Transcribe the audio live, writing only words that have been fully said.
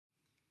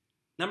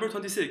Number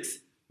 26,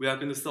 we are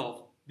going to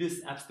solve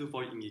this absolute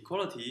value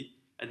inequality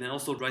and then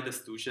also write the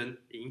solution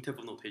in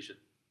interval notation.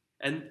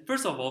 And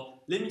first of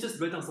all, let me just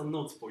write down some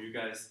notes for you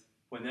guys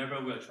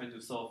whenever we are trying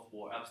to solve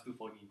for absolute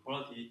value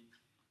inequality.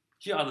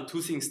 Here are the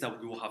two things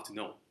that we will have to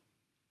know.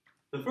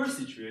 The first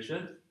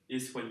situation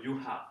is when you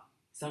have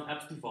some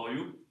absolute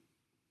value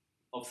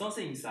of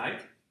something inside.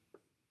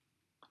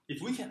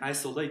 If we can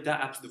isolate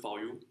that absolute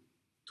value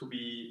to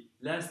be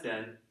less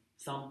than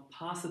some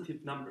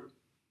positive number.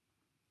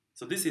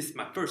 So this is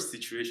my first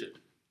situation.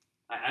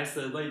 I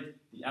isolate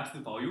the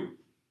absolute value.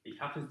 It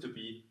happens to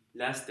be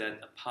less than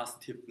a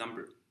positive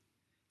number.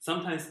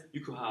 Sometimes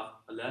you could have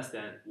a less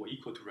than or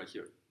equal to right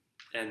here,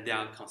 and they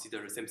are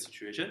considered the same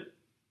situation.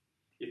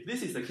 If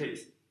this is the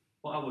case,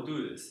 what I will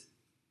do is,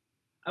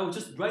 I will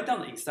just write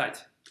down the inside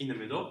in the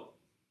middle,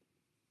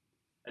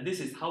 and this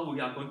is how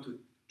we are going to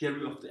get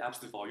rid of the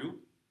absolute value.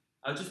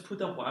 I'll just put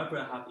down whatever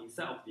I have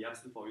inside of the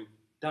absolute value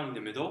down in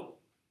the middle.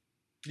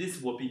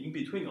 This will be in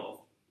between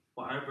of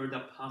whatever the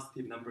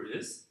positive number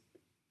is.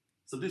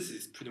 So this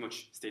is pretty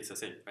much stays the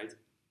same, right?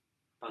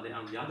 But then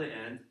on the other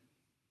end,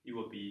 it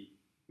will be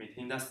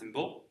maintain that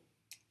symbol.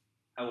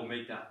 I will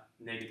make that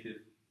negative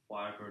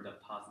whatever the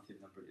positive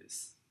number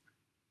is.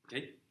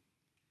 Okay?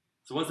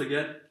 So once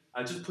again,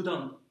 I just put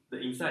down the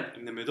inside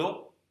in the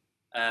middle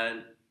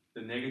and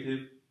the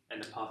negative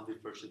and the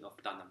positive version of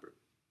that number.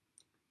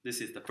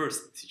 This is the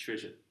first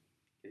situation.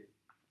 Okay?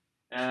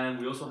 And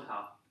we also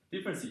have a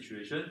different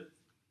situation.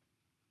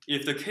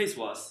 If the case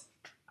was,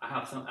 I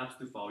have some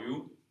absolute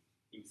value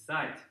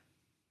inside,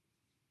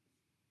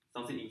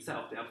 something inside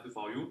of the absolute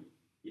value,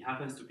 it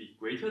happens to be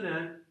greater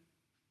than,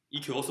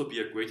 it could also be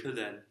a greater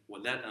than or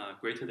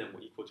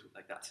equal to,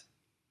 like that.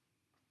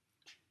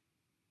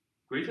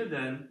 Greater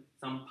than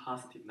some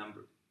positive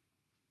number.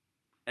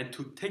 And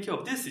to take care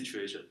of this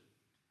situation,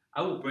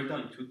 I will break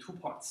down into two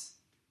parts.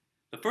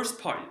 The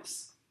first part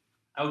is,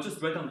 I will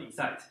just write down the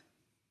inside.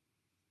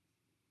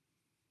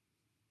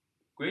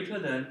 Greater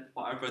than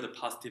whatever the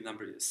positive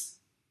number is.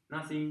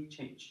 Nothing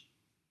changed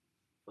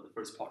for the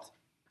first part,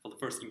 for the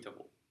first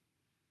interval.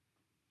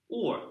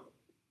 Or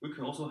we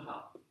can also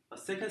have a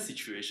second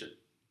situation,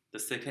 the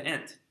second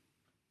end.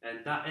 And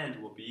that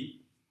end will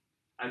be,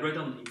 I write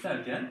down the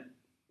inside again,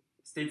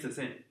 stays the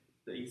same.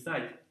 The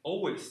inside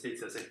always stays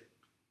the same.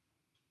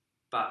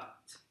 But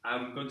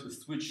I'm going to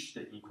switch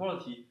the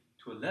inequality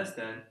to a less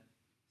than,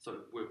 so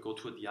we'll go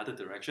to the other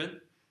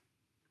direction.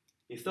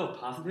 Instead of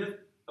positive,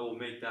 I will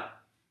make that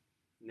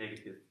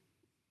negative,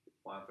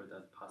 whatever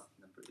that positive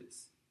number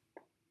is.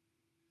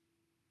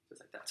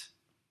 Just like that.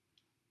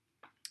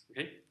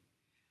 Okay?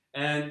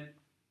 And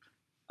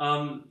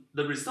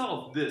the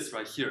result of this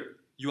right here,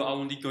 you are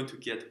only going to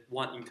get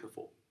one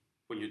interval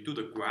when you do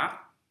the graph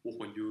or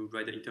when you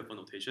write the interval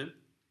notation.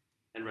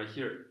 And right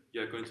here,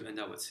 you are going to end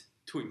up with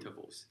two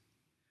intervals.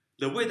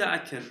 The way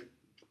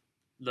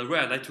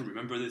I like to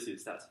remember this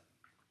is that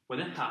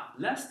when I have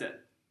less than,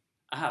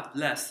 I have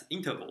less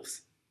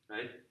intervals,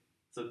 right?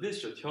 So this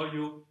should tell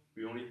you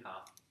we only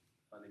have,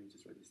 let me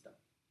just write this down.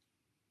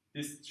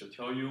 This should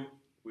tell you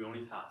we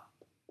only have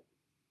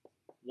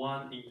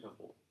one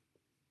interval.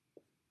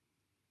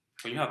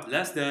 When you have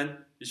less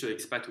than, you should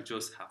expect to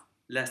just have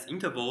less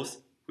intervals,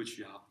 which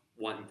you have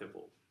one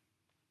interval.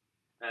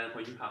 And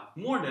when you have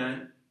more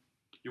than,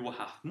 you will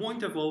have more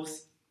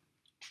intervals.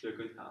 You're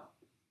going to have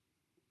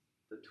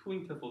the two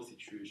interval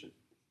situation.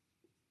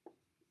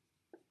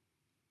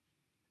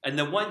 And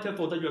the one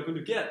interval that you're going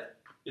to get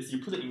is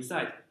you put it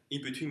inside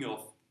in between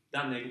of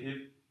that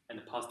negative and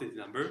the positive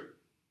number.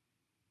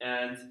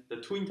 And the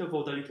two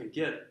interval that you can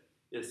get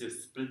is you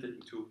split it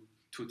into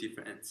two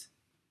different ends.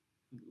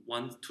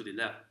 One to the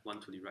left, one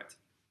to the right.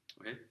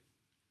 Okay?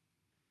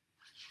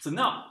 So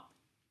now,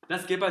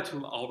 let's get back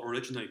to our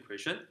original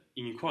equation,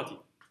 inequality.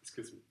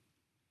 Excuse me.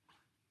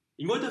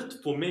 In order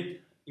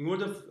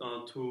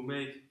to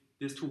make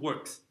these two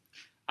works,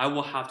 I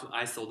will have to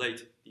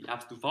isolate the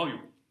absolute value.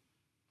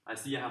 I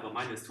see I have a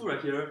 -2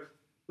 right here.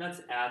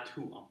 Let's add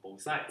 2 on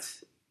both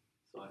sides.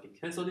 So I can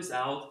cancel this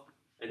out,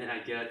 and then I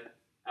get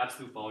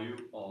absolute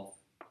value of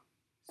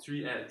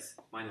 3x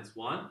minus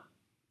 1.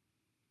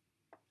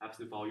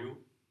 Absolute value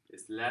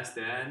is less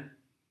than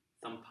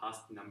some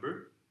positive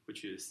number,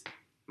 which is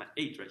my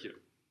 8 right here.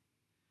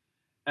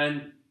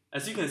 And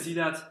as you can see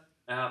that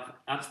I have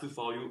absolute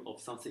value of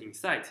something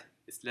inside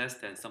is less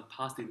than some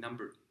positive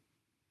number,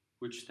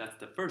 which that's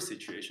the first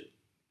situation.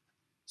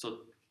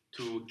 So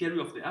to get rid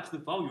of the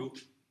absolute value,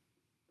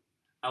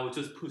 I will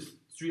just put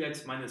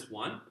 3x minus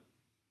 1.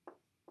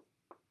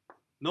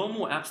 No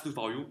more absolute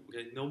value,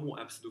 okay, no more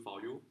absolute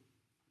value.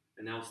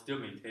 And I'll still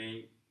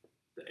maintain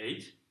the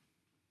 8.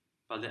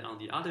 But then on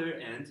the other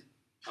end,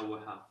 I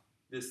will have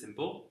this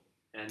symbol,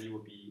 and it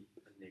will be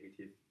a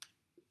negative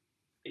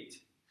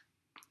 8.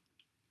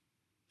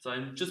 So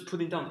I'm just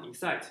putting down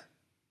inside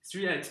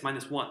 3x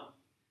minus 1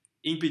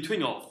 in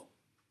between of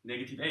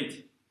negative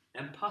 8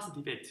 and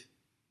positive 8.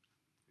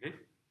 Okay?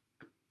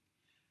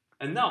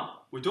 And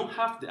now, we don't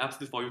have the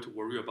absolute value to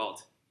worry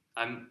about.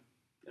 I'm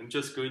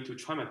just going to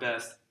try my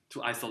best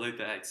to isolate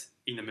the x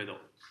in the middle.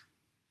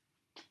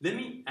 Let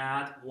me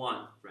add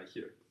 1 right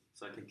here,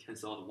 so I can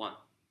cancel out 1.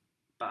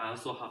 But I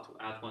also have to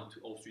add 1 to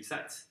all 3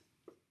 sides,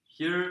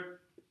 here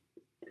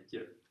and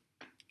here.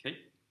 Okay?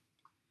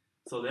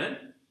 So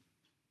then,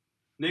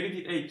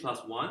 negative 8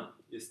 plus 1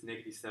 is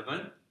negative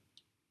 7.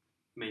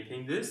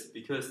 Maintain this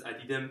because I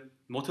didn't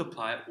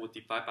multiply or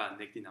divide by a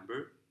negative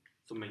number.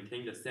 So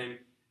maintain the same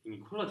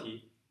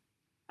inequality.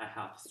 I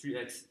have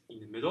 3x in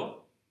the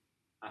middle.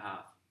 I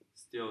have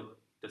still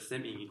the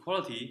same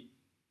inequality.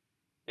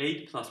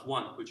 8 plus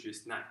 1, which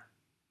is 9.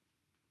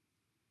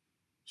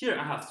 Here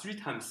I have 3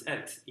 times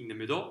x in the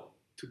middle.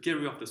 To get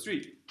rid of the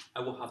 3, I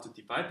will have to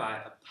divide by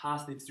a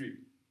positive 3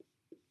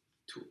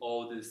 to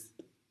all these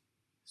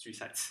 3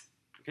 sides.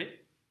 Okay?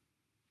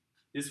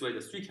 This way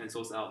the 3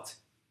 cancels out.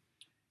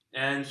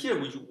 And here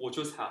we will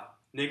just have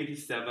negative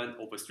 7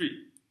 over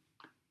 3.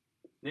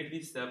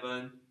 Negative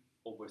 7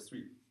 over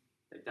 3,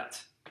 like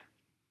that.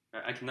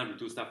 I cannot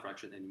reduce that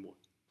fraction anymore.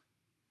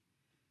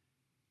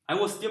 I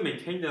will still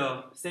maintain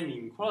the same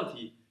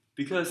inequality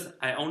because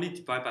I only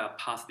divide by a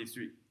positive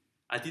 3.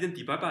 I didn't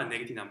divide by a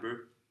negative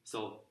number,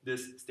 so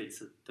this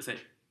stays the same.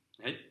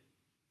 Okay?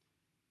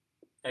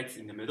 X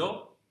in the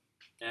middle,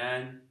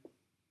 and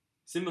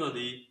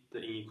similarly,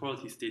 the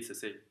inequality stays the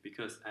same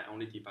because I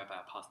only divide by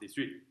a positive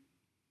 3.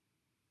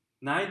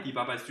 9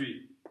 divided by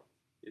 3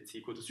 is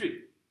equal to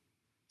 3.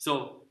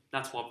 So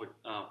that's what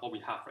we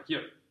have right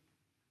here.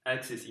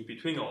 X is in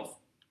between of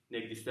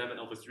negative 7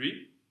 over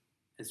 3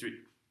 and 3.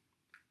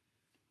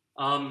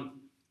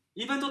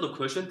 Even though the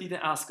question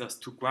didn't ask us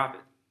to graph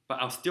it,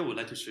 but I still would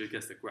like to show you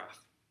guys the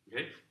graph.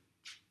 Okay?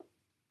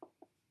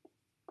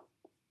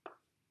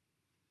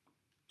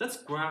 Let's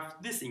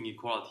graph this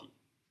inequality.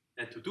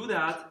 And to do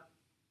that,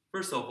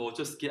 first of all,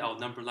 just get our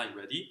number line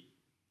ready.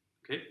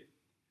 Okay?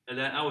 And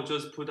then I will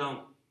just put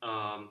down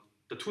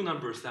the two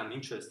numbers that I'm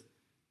interested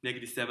in,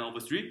 negative 7 over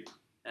 3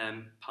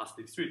 and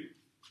positive 3.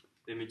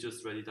 Let me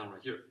just write it down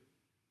right here.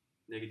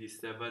 Negative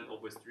 7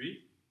 over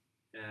 3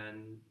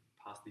 and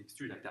positive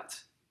 3, like that.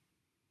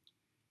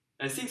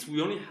 And since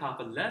we only have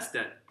a less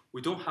than,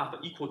 we don't have an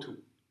equal to.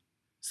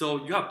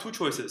 So you have two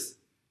choices.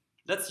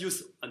 Let's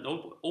use an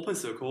open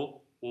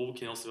circle, or we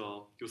can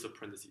also use a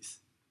parentheses.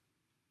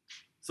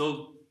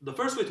 So the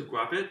first way to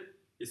graph it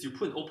is you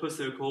put an open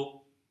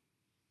circle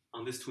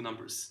on these two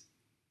numbers.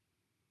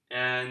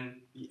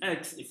 And the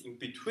x is in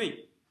between.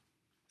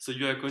 So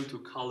you are going to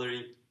color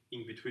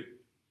in between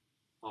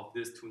of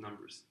these two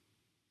numbers.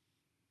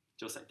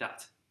 Just like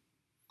that.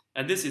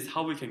 And this is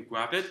how we can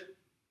graph it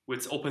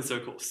with open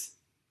circles.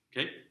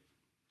 Okay?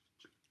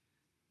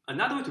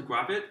 Another way to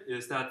graph it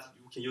is that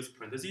you can use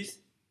parentheses.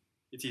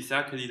 It's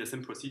exactly the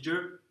same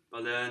procedure,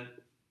 but then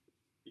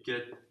you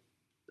get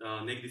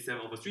negative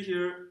 7 over 3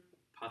 here,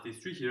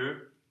 positive 3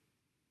 here.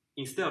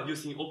 Instead of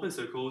using open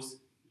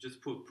circles, you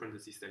just put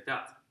parentheses like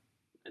that,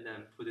 and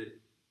then put it,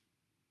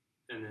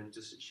 and then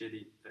just shade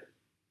it like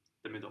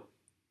the middle,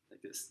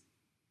 like this.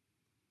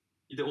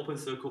 Either open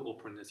circle or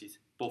parentheses,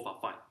 both are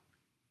fine.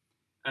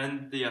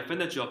 And the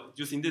advantage of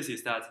using this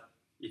is that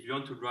if you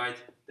want to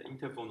write the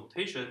interval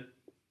notation,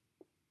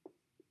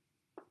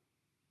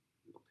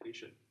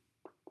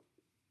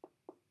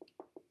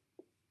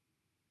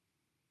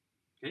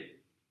 okay?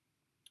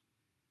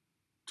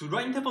 To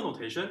write interval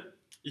notation,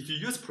 if you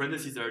use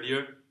parentheses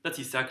earlier, that's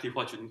exactly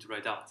what you need to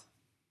write out.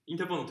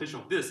 Interval notation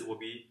of this will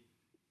be,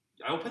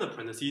 I open the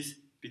parentheses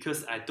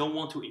because I don't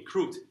want to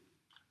include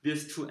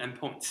these two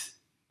endpoints.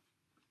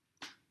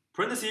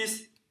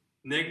 Parentheses,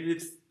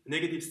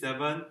 negative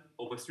 7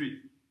 over 3.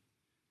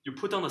 You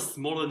put down a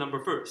smaller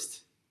number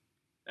first,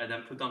 and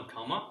then put down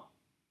comma,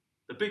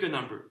 the bigger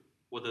number,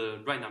 or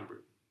the right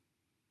number,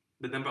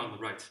 the number on the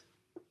right,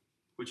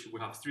 which we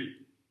have 3,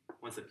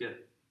 once again,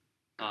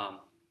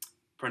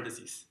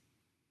 parentheses.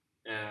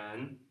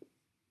 And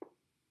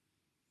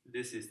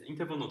this is the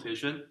interval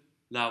notation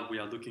that we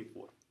are looking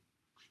for.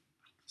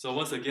 So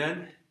once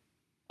again,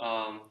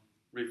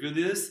 review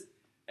this,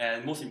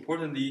 and most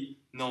importantly,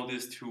 know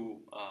these two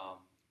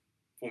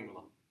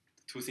formula,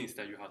 two things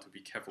that you have to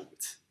be careful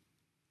with.